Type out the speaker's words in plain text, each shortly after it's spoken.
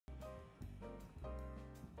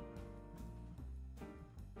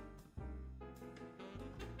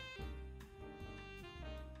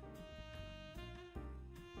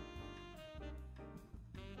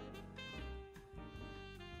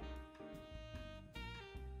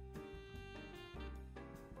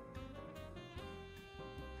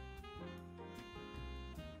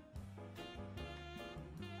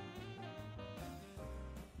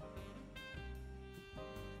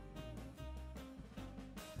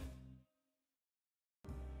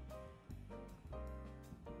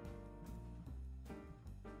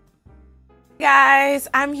Guys,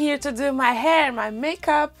 I'm here to do my hair and my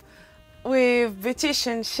makeup with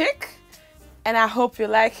Beauticianchic, and I hope you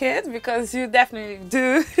like it because you definitely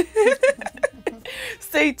do.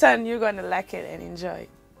 Stay tuned, you're gonna like it and enjoy.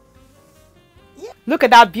 Yeah. Look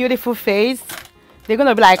at that beautiful face. They're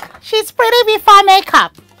gonna be like, she's pretty before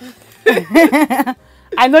makeup.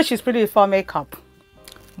 I know she's pretty before makeup,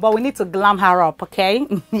 but we need to glam her up, okay?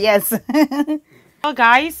 Yes. So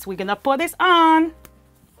guys, we're gonna put this on.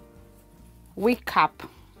 Wig cap.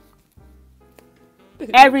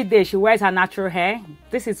 Every day she wears her natural hair.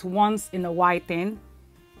 This is once in a while thing.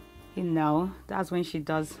 You know, that's when she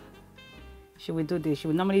will do this. She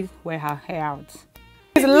will normally wear her hair out.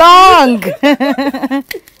 It's long.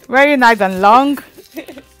 Very nice and long.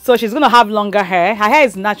 So she's gonna have longer hair. Her hair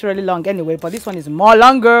is naturally long anyway, but this one is more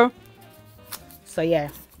longer. So yeah,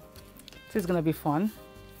 this is gonna be fun.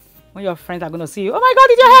 When your friends are gonna see you, oh my god,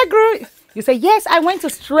 did your hair grow? You say, yes, I went to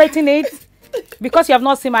straighten it. Because you have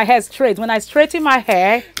not seen my hair straight. When I straighten my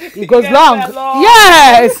hair, it goes long.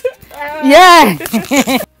 Yes. Yeah.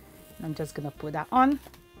 I'm just gonna put that on.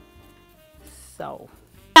 So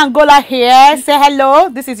Angola here, say hello.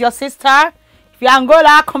 This is your sister. If you're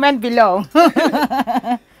Angola, comment below.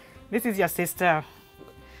 This is your sister.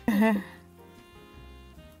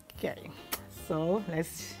 Okay, so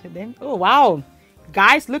let's then. Oh wow,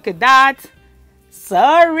 guys, look at that.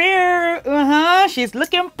 So real. She's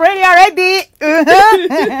looking pretty already.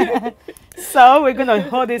 So we're gonna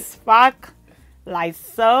hold this back like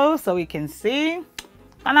so we can see.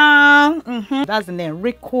 That's the name,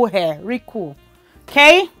 Recool hair. Recool.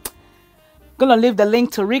 Okay, gonna leave the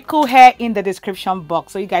link to Recool hair in the description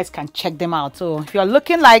box so you guys can check them out. So if you're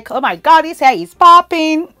looking like, oh my god, this hair is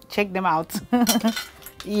popping, check them out.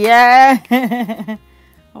 Yeah.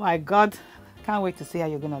 Oh my god, can't wait to see how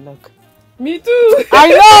you're gonna look. Me too. I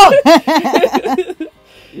know.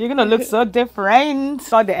 You're gonna look so different.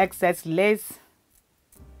 Got the excess lace.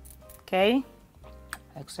 Okay,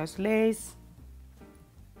 excess lace.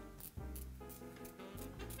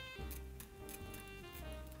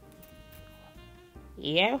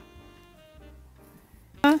 Yeah,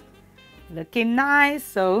 looking nice.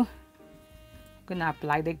 So I'm gonna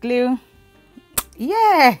apply the glue.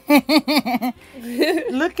 Yeah.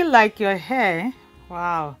 Looking like your hair.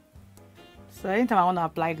 Wow. So anytime I want to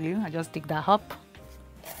apply glue, I just stick that up.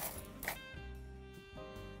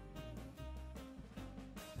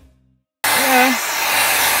 Yeah.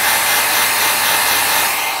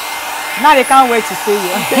 Now they can't wait to see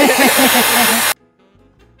you.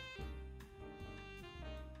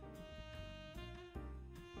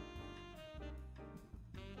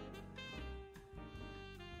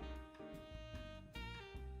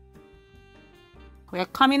 We're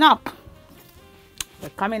coming up. We're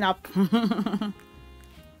coming up.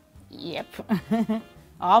 Yep.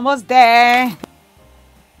 Almost there.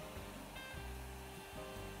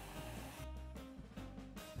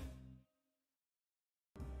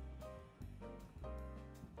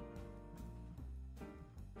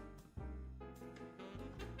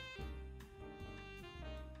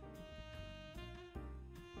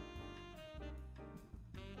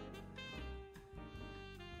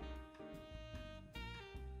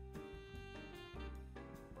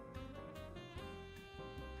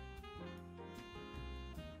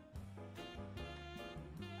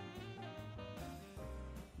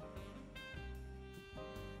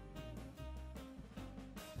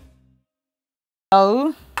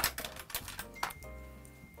 Oh.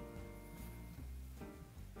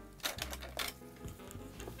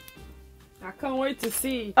 I can't wait to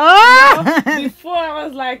see. Oh. You know, before I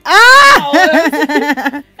was like,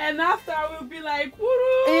 oh. And after I will be like, woo.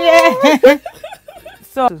 Yeah.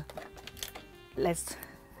 So let's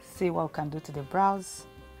see what we can do to the brows.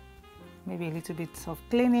 Maybe a little bit of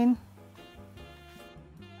cleaning.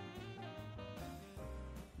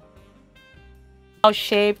 Brow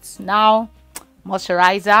shaped now.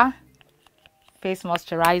 Moisturizer, face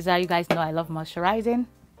moisturizer. You guys know I love moisturizing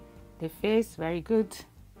the face. Very good.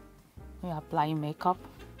 We're applying makeup.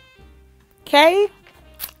 Okay.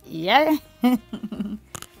 Yeah.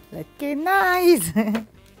 Looking nice.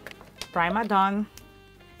 Primer done.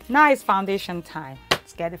 Now it's foundation time.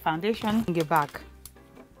 Let's get the foundation. Bring it back.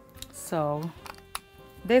 So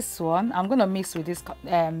this one I'm gonna mix with this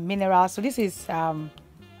mineral. So this is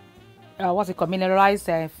what's it called, mineralized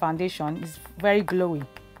foundation. It's very glowy,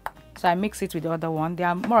 so I mix it with the other one. They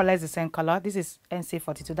are more or less the same color. This is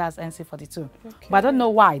NC42, that's NC42. Okay. But I don't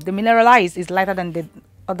know why the mineralized is lighter than the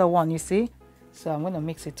other one, you see. So I'm going to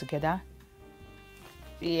mix it together.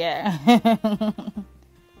 Yeah.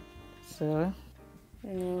 So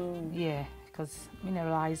yeah, because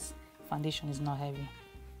mineralized foundation is not heavy.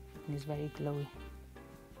 and it's very glowy.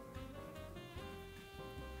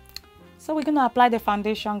 So we're gonna apply the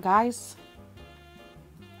foundation, guys.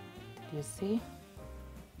 Did you see?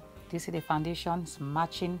 Do you see the foundation is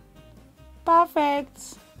matching? Perfect.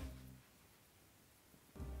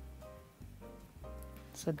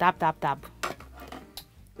 So dab, dab, dab.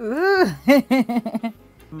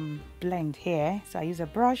 Blend here. So I use a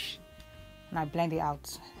brush and I blend it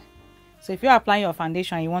out. So if you're applying your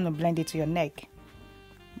foundation, you want to blend it to your neck,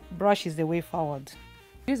 brush is the way forward.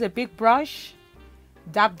 Use a big brush.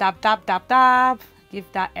 Dab, dab, dab, dab, dab. Give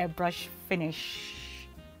that airbrush finish.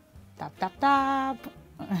 Dab, dab, dab.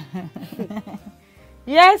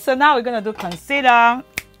 Yeah, so now we're gonna do concealer.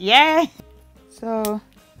 Yeah. So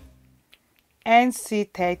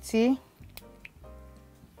NC30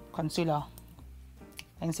 concealer.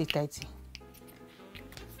 NC30.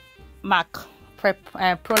 MAC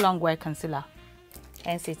Pro Long Wear Concealer.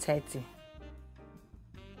 NC30.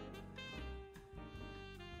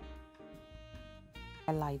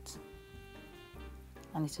 Light.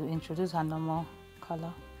 And it will introduce her normal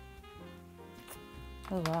color.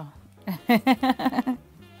 Oh wow.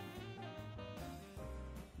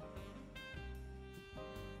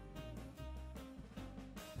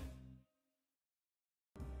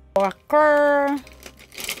 Okay.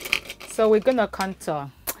 So we're gonna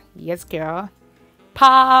contour. Yes, girl.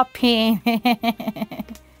 Popping.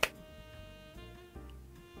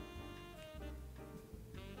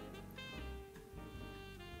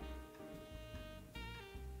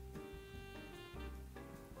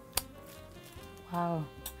 Wow.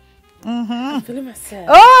 I'm feeling myself.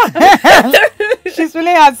 Oh! She's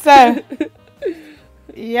feeling herself.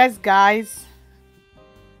 Yes, guys.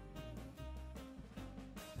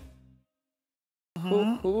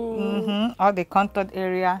 All the contoured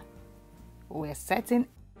area we're setting.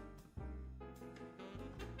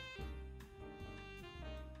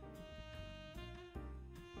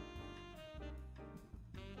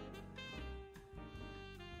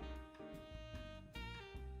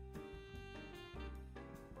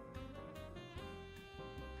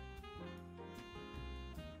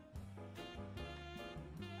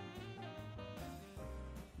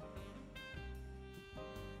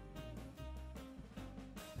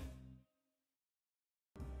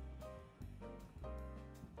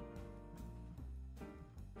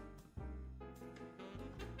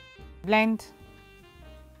 Blend.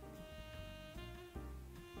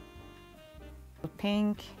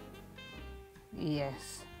 Pink.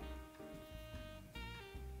 Yes.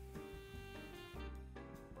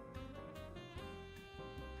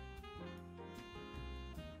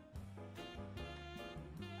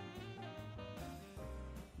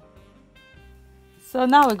 So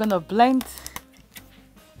now we're gonna blend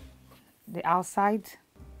the outside.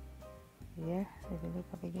 Yeah, so if you look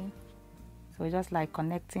up again. So we're just like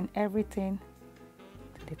connecting everything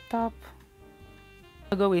to the top.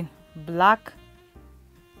 We'll go with black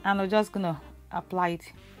and we're just gonna apply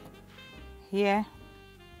it here.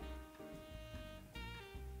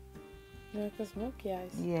 Like a smoky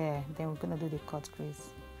eyes. Yeah, then we're gonna do the cut crease.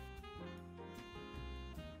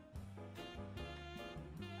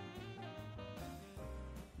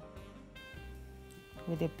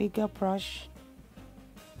 With a bigger brush.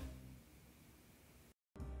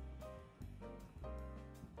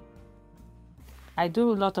 I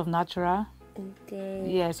do a lot of natural. Okay.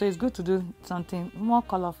 Yeah, so it's good to do something more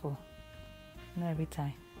colorful. Not every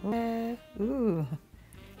time. Ooh,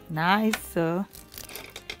 nice. So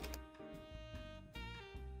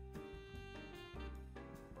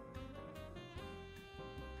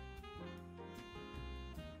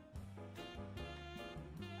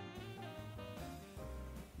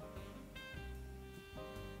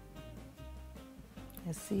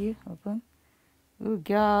let's see. Open. Ooh,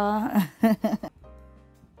 girl.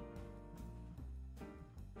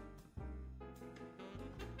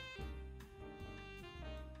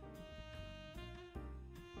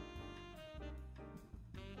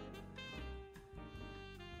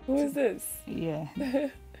 Who is this? Yeah.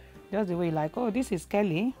 Just the way you like, oh, this is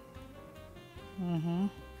Kelly.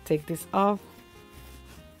 Take this off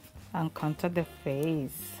and contour the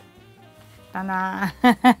face. Ta-da.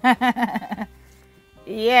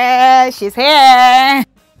 Yeah, she's here.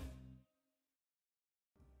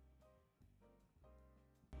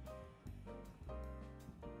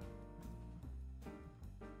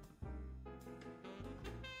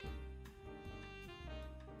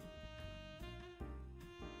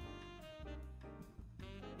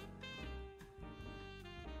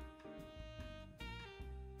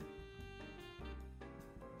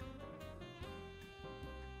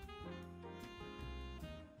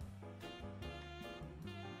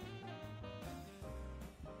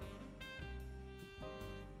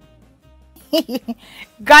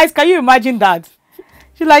 Guys, can you imagine that?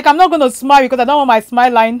 She's like, I'm not going to smile because I don't want my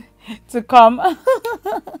smile line to come.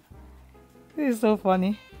 This is so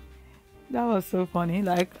funny. That was so funny.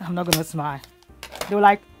 Like, I'm not going to smile. They were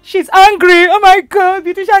like, she's angry. Oh my God,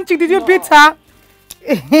 Beauticianchic, did you beat her?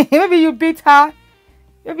 Maybe you beat her.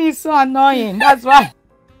 Maybe it's so annoying. That's why.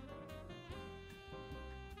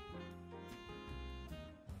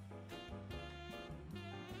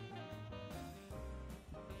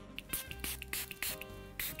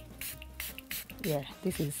 Yeah,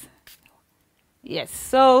 this is. Yes,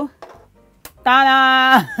 so.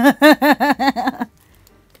 Ta-da!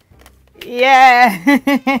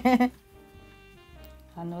 Yeah.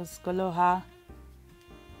 Nose, glow her.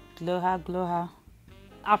 Glow her, glow her.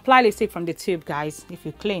 Apply lipstick from the tube, guys, if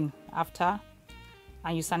you clean after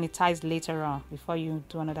and you sanitize later on before you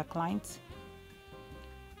do another client.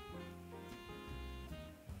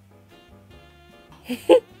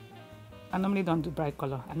 I normally don't do bright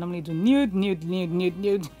color. I normally do nude, nude, nude, nude,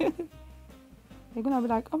 nude. You're gonna be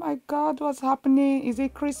like, oh my God, what's happening? Is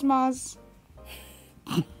it Christmas?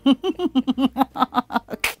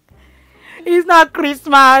 It's not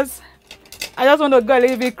Christmas. I just want to go a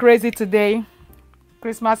little bit crazy today.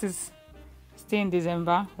 Christmas is still in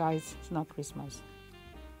December, guys. It's not Christmas.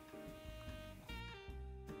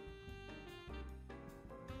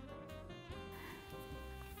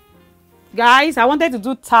 Guys, I wanted to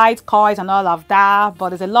do tight coils and all of that, but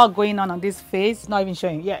there's a lot going on this face. Not even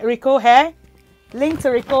showing. Yeah, Recool hair. Link to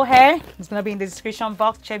Recool hair. It's gonna be in the description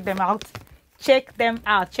box. Check them out. Check them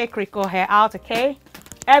out. Check Recool hair out, okay?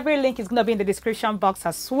 Every link is gonna be in the description box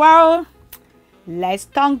as well. Let's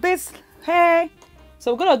tongue this hair.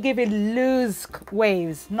 So we're gonna give it loose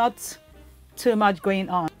waves, not too much going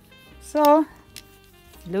on. So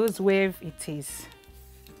loose wave it is.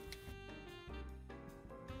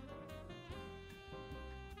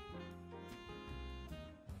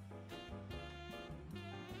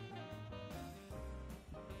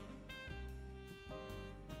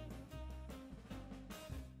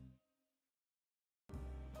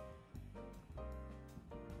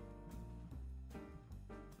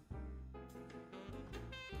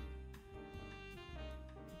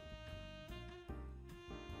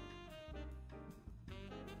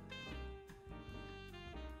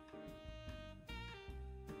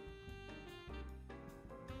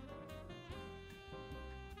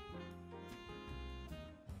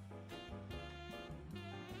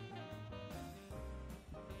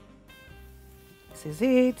 This is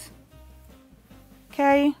it.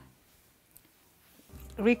 Okay.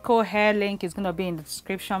 Recool hair link is gonna be in the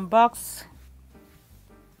description box.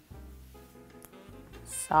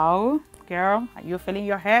 So, girl, are you feeling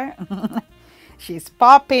your hair? She's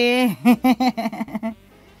popping.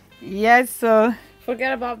 Yes, so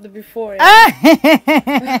Forget about the before.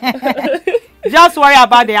 Just worry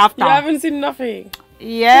about the after. You haven't seen nothing.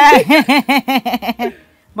 Yeah.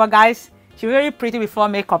 But guys, she's very pretty before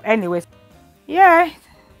makeup anyways. Yeah.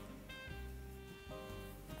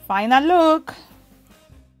 Final look.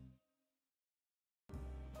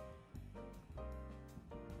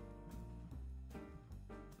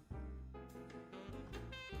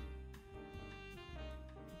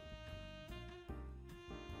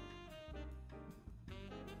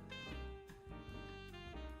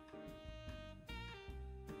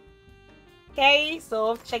 Okay,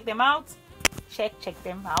 so check them out. Check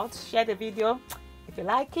them out. Share the video if you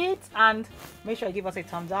like it, and make sure you give us a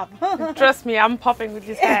thumbs up. Trust me, I'm popping with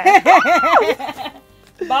this hair.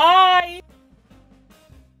 Bye.